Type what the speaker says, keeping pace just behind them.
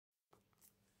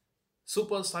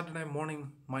Super Saturday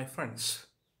morning, my friends.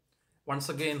 Once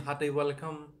again, hearty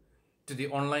welcome to the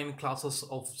online classes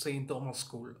of St. Thomas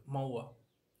School, Maua.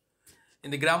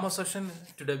 In the grammar session,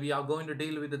 today we are going to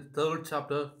deal with the third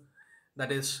chapter,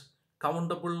 that is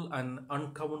countable and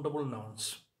uncountable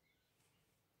nouns.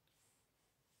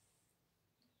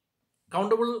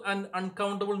 Countable and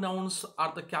uncountable nouns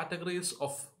are the categories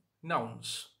of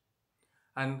nouns.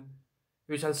 And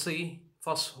we shall see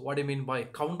first what do you mean by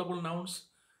countable nouns,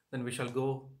 then we shall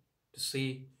go to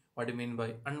see what do you mean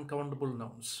by uncountable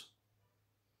nouns.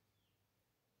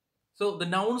 So the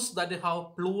nouns that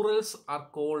have plurals are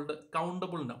called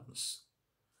countable nouns.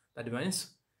 That means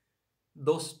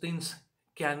those things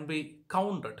can be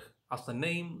counted as the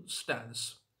name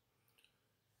stands.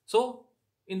 So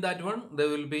in that one, there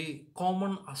will be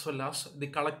common as well as the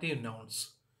collective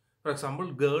nouns. For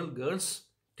example, girl, girls,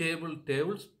 table,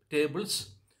 tables,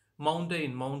 tables,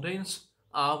 mountain, mountains,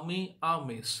 army,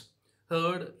 armies,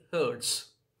 herd,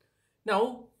 herds.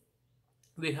 Now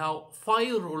we have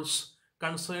 5 rules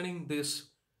concerning these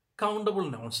countable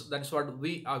nouns. That's what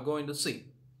we are going to see.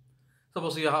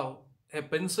 Suppose you have a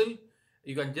pencil,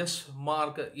 you can just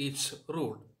mark each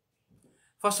rule.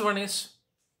 First one is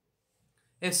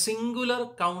a singular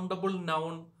countable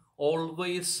noun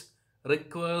always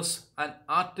requires an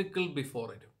article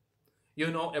before it.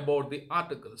 You know about the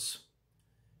articles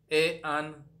a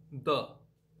and the.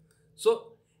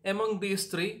 So among these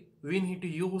three, we need to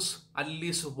use at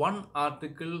least one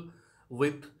article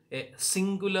with a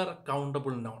singular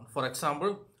countable noun. For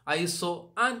example, I saw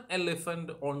an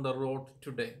elephant on the road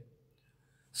today.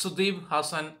 Sudeep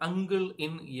has an uncle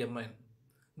in Yemen.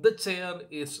 The chair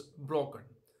is broken.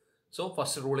 So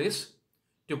first rule is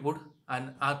to put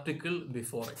an article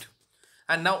before it.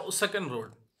 And now second rule.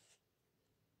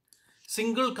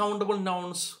 Single countable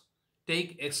nouns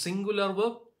take a singular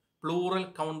verb. Plural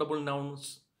countable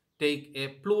nouns take a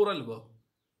plural verb.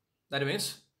 That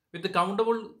means with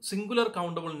the singular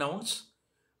countable nouns,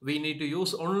 we need to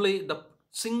use only the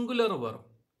singular verb.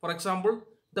 For example,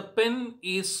 the pen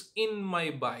is in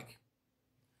my bag.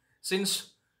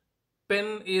 Since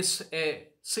pen is a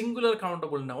singular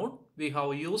countable noun, we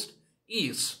have used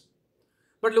is.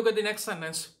 But look at the next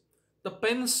sentence. The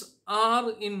pens are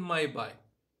in my bag.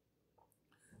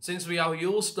 Since we have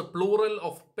used the plural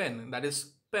of pen, that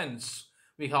is pens,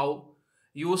 we have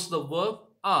used the verb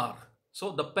are.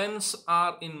 So the pens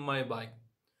are in my bag.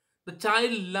 The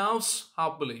child laughs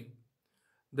happily.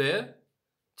 The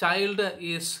child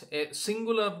is a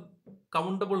singular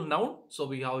countable noun. So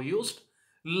we have used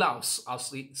laughs as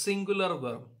the singular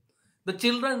verb. The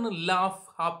children laugh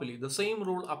happily. The same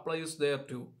rule applies there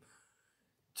too.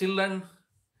 Children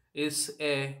is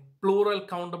a plural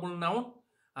countable noun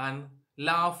and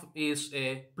laugh is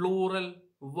a plural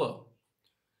verb.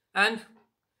 And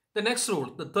the next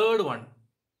rule, the third one,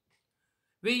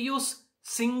 we use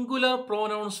singular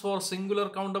pronouns for singular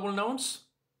countable nouns.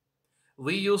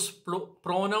 We use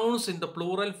pronouns in the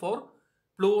plural for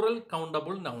plural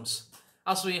countable nouns.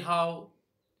 As we have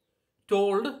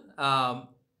told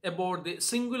about the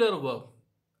singular verb,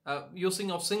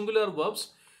 using of singular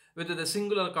verbs with the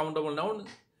singular countable noun,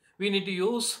 we need to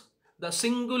use the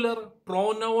singular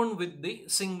pronoun with the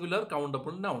singular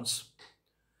countable nouns.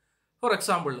 For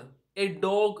example, a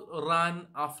dog ran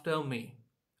after me,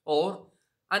 or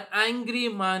an angry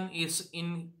man is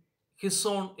in his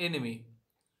own enemy.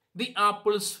 The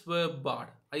apples were bad.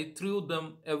 I threw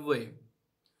them away.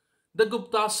 The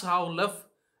Guptas have left.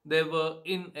 They were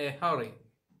in a hurry.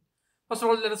 First of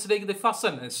all, let us take the first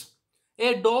sentence.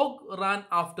 A dog ran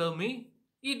after me.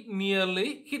 It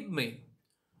nearly hit me.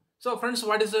 So friends,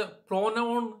 what is the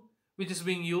pronoun which is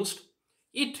being used?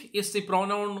 It is the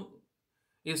pronoun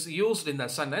is used in the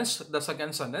sentence, the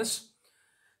second sentence.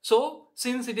 So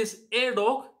since it is a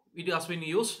dog, it has been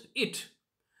used it.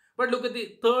 But look at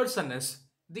the third sentence.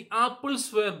 The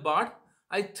apples were bad.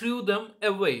 I threw them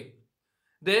away.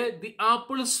 There, the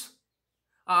apples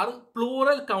are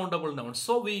plural countable nouns.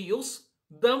 So we use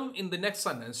them in the next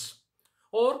sentence.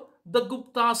 Or the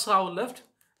Guptas have left.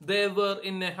 They were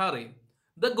in a hurry.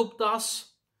 The Guptas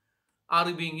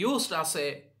are being used as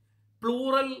a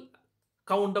plural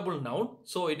countable noun.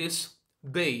 So it is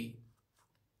they.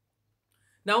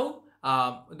 Now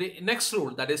the next rule,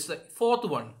 that is the fourth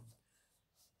one.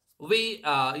 We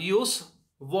use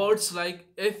words like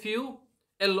a few,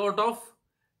 a lot of,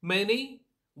 many,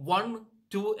 one,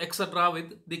 two, etc.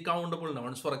 with the countable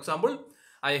nouns. For example,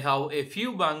 I have a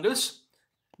few bangles.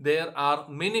 There are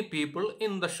many people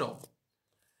in the shop.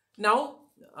 Now,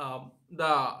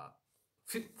 the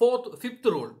fifth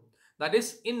rule, that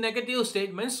is in negative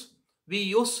statements, we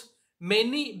use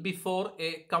many before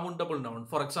a countable noun.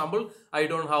 For example, I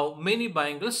don't have many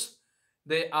bangles.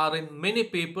 They are in many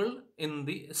people in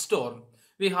the store.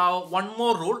 We have one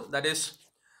more rule, that is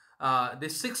the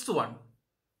sixth one.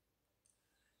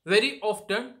 Very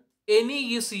often,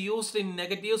 any is used in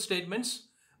negative statements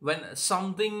when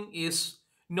something is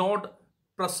not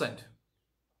present.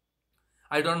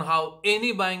 I don't have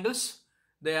any bangles.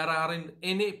 There aren't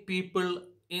any people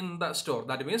in the store.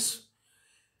 That means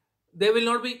there will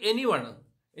not be anyone.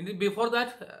 Before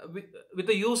that, with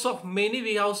the use of many,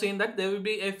 we have seen that there will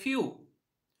be a few.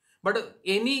 But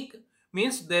any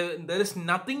means there is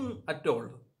nothing at all.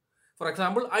 For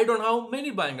example, I don't have many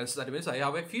bangles. That means I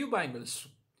have a few bangles.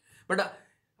 But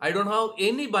I don't have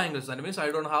any bangles. That means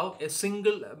I don't have a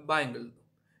single bangle.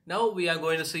 Now we are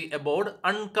going to see about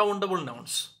uncountable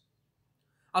nouns.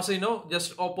 As you know,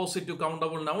 just opposite to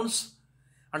countable nouns,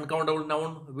 uncountable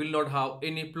noun will not have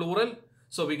any plural.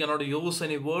 So we cannot use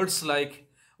any words like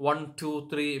one, two,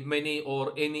 three, many,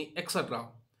 or any, etc.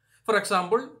 For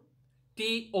example,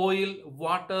 tea, oil,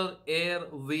 water, air,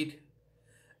 wheat.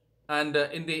 And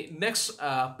in the next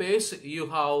page, you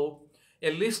have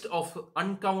a list of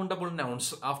uncountable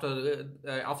nouns.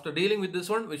 After dealing with this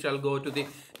one, we shall go to the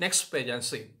next page and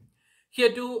see.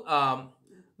 Here too,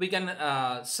 we can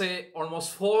say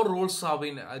almost 4 rules have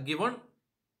been given.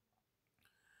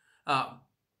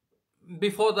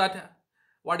 Before that,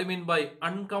 what do you mean by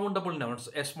uncountable nouns?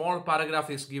 A small paragraph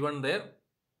is given there.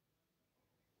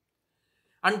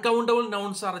 Uncountable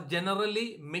nouns are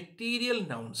generally material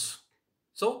nouns.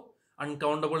 So,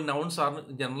 uncountable nouns are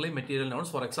generally material nouns.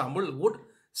 For example, wood,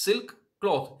 silk,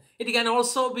 cloth. It can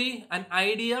also be an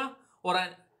idea or a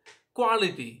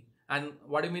quality. And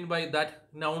what do you mean by that?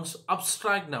 Nouns,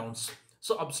 abstract nouns.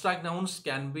 So, abstract nouns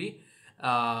can be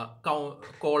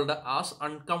called as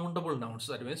uncountable nouns.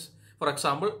 That means, for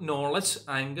example, knowledge,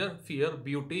 anger, fear,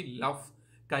 beauty, love,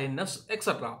 kindness,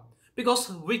 etc.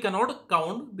 Because we cannot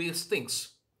count these things.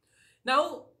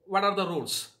 Now, what are the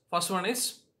rules? First one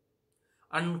is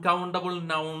uncountable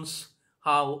nouns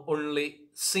have only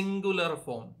singular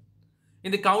form.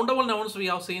 In the countable nouns, we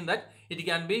have seen that it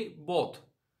can be both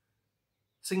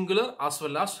singular as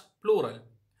well as plural.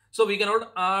 So we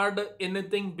cannot add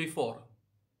anything before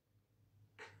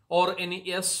or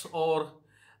any s or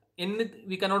anything.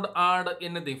 We cannot add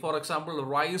anything. For example,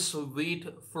 rice, wheat,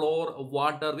 flour,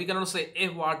 water. We cannot say a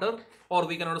water or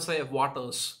we cannot say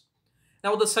waters.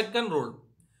 Now the second rule,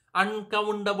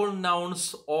 uncountable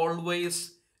nouns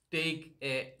always take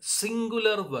a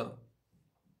singular verb.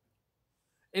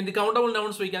 In the countable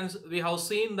nouns, we have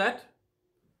seen that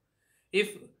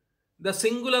if the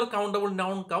singular countable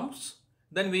noun comes,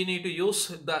 then we need to use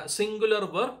the singular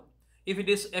verb. If it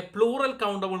is a plural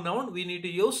countable noun, we need to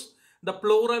use the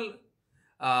plural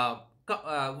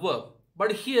verb.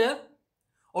 But here,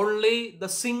 only the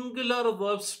singular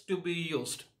verbs to be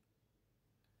used.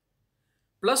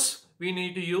 Plus, we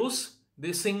need to use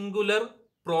the singular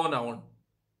pronoun.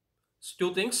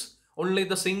 Two things, only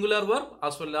the singular verb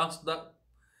as well as the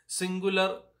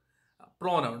singular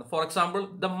pronoun. For example,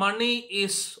 the money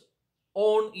is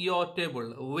on your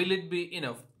table. Will it be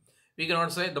enough? We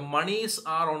cannot say the monies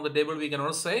are on the table. We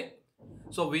cannot say.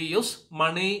 So we use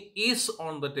money is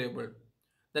on the table.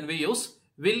 Then we use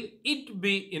will it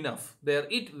be enough. There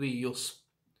it we use.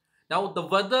 Now the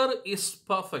weather is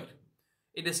perfect.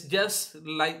 It is just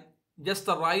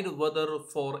the right weather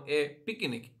for a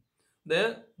picnic.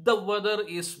 There the weather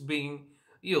is being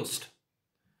used.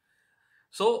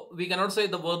 So we cannot say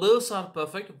the weathers are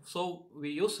perfect. So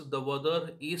we use the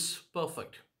weather is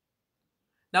perfect.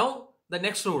 Now the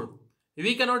next rule.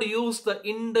 We cannot use the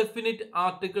indefinite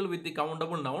article with the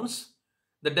countable nouns.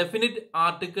 The definite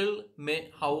article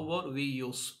may, however, we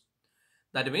use.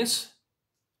 That means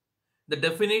the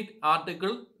definite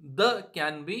article the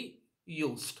can be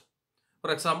used.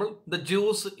 For example, the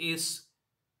juice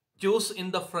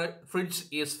in the fridge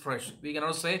is fresh. We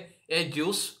cannot say a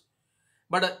juice.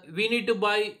 But we need to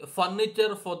buy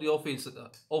furniture for the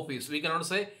office. We cannot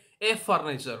say a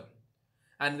furniture.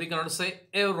 And we cannot say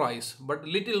a rice, but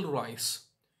little rice.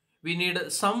 We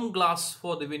need some glass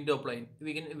for the window pane.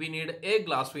 We need a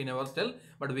glass, we never tell,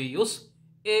 but we use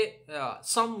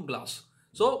some glass.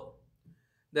 So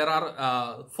there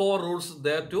are 4 rules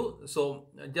there too. So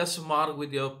just mark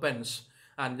with your pens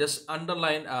and just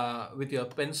underline with your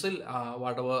pencil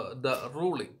whatever the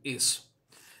rule is.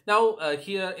 Now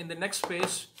here in the next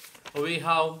page we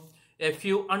have a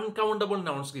few uncountable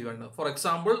nouns given. For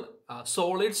example,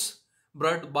 solids,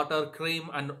 bread, butter, cream,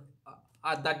 and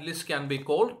that list can be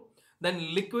called.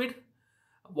 Then liquid,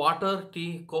 water,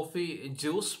 tea, coffee,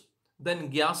 juice. Then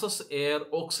gases, air,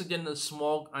 oxygen,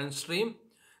 smoke, and steam.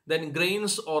 Then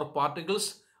grains or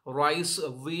particles, rice,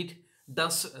 wheat,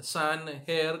 dust, sand,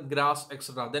 hair, grass,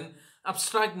 etc. Then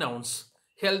abstract nouns,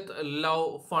 health,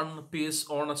 love, fun, peace,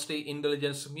 honesty,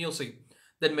 intelligence, music.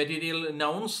 Then material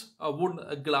nouns,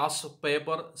 wood, glass,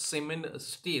 paper, cement,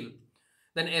 steel.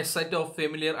 Then a set of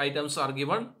familiar items are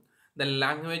given. Then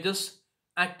languages,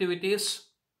 activities,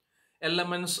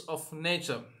 elements of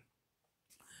nature.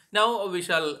 Now we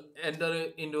shall enter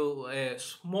into a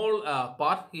small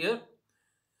part here.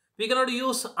 We cannot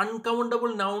use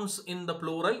uncountable nouns in the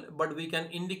plural, but we can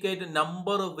indicate a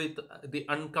number with the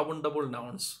uncountable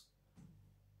nouns.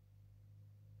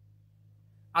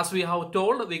 As we have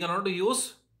told, we cannot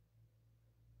use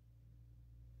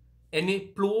any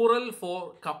plural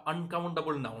for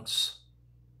uncountable nouns.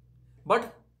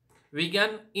 But we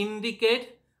can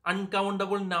indicate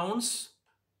uncountable nouns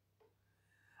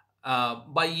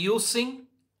by using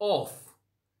of,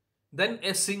 then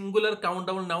a singular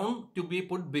countable noun to be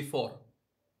put before.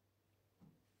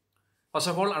 First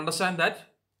of all, understand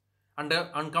that under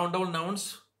uncountable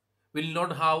nouns will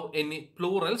not have any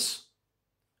plurals,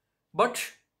 but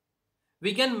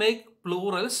we can make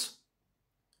plurals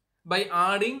by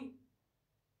adding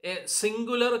a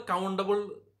singular countable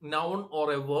noun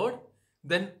or a word,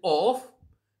 then of,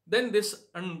 then this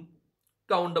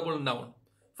uncountable noun.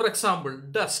 For example,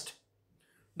 dust.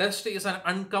 Dust is an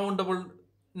uncountable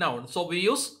noun. So we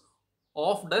use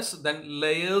of dust, then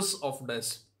layers of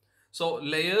dust. So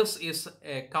layers is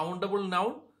a countable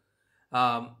noun,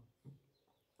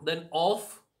 then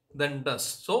of, then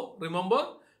dust. So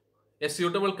remember, a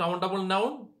suitable countable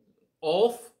noun,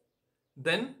 of,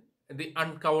 then the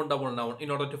uncountable noun in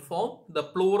order to form the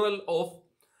plural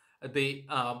of the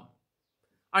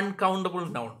uncountable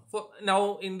noun. For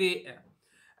now in the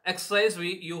exercise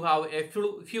you have a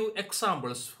few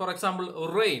examples. For example,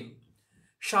 rain,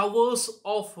 showers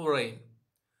of rain,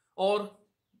 or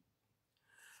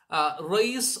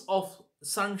rays of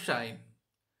sunshine.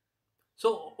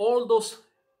 So all those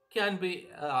can be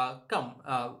come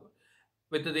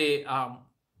with the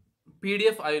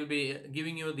PDF. I will be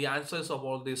giving you the answers of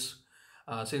all this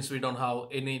since we don't have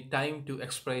any time to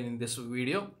explain in this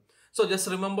video. So just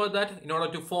remember that in order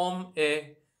to form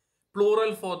a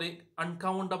plural for the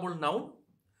uncountable noun,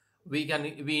 we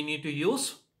need to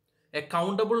use a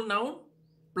countable noun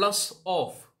plus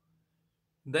of,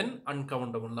 then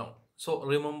uncountable noun. So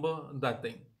remember that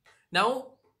thing.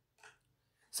 Now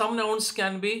some nouns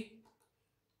can be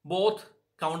both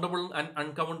countable and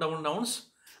uncountable nouns,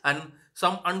 and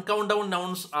some uncountable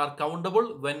nouns are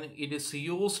countable when it is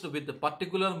used with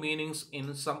particular meanings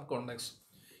in some context.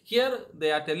 Here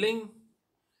they are telling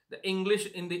the English,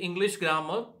 in the English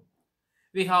grammar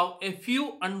we have a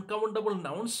few uncountable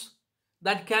nouns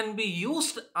that can be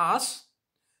used as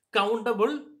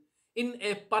countable in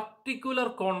a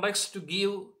particular context to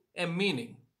give a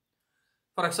meaning.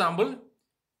 For example,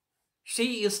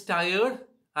 she is tired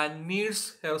and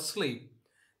needs her sleep.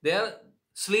 There,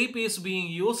 sleep is being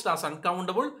used as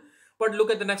uncountable, but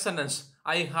look at the next sentence.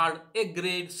 I had a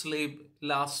great sleep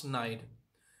last night.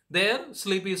 There,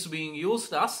 sleep is being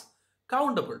used as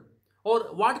countable.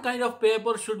 Or what kind of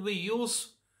paper should we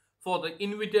use for the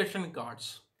invitation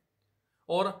cards?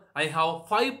 Or I have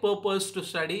 5 papers to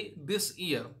study this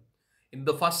year. In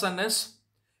the first sentence,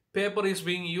 paper is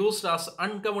being used as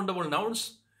uncountable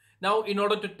nouns. Now, in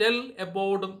order to tell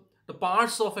about the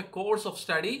parts of a course of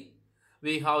study,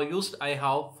 we have used I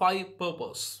have 5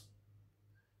 papers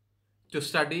to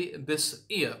study this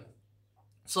year.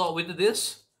 So with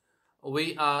this,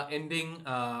 we are ending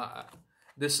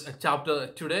this chapter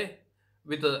today.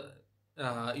 With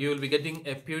you will be getting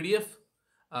a PDF.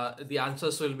 The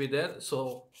answers will be there.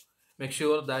 So make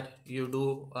sure that you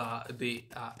do the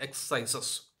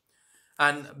exercises.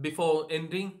 And before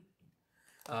ending,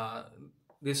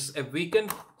 this is a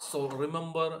weekend, so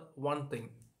remember one thing: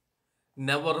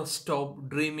 never stop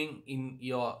dreaming in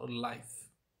your life.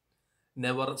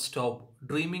 Never stop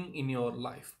dreaming in your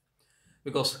life,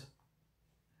 because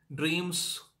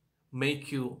dreams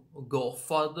make you go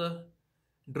further.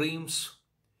 Dreams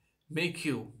make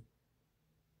you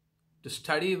to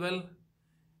study well.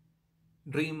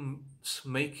 Dreams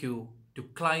make you to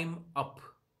climb up.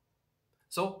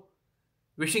 So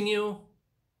wishing you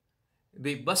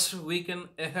the best weekend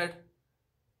ahead.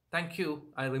 Thank you.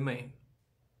 I remain.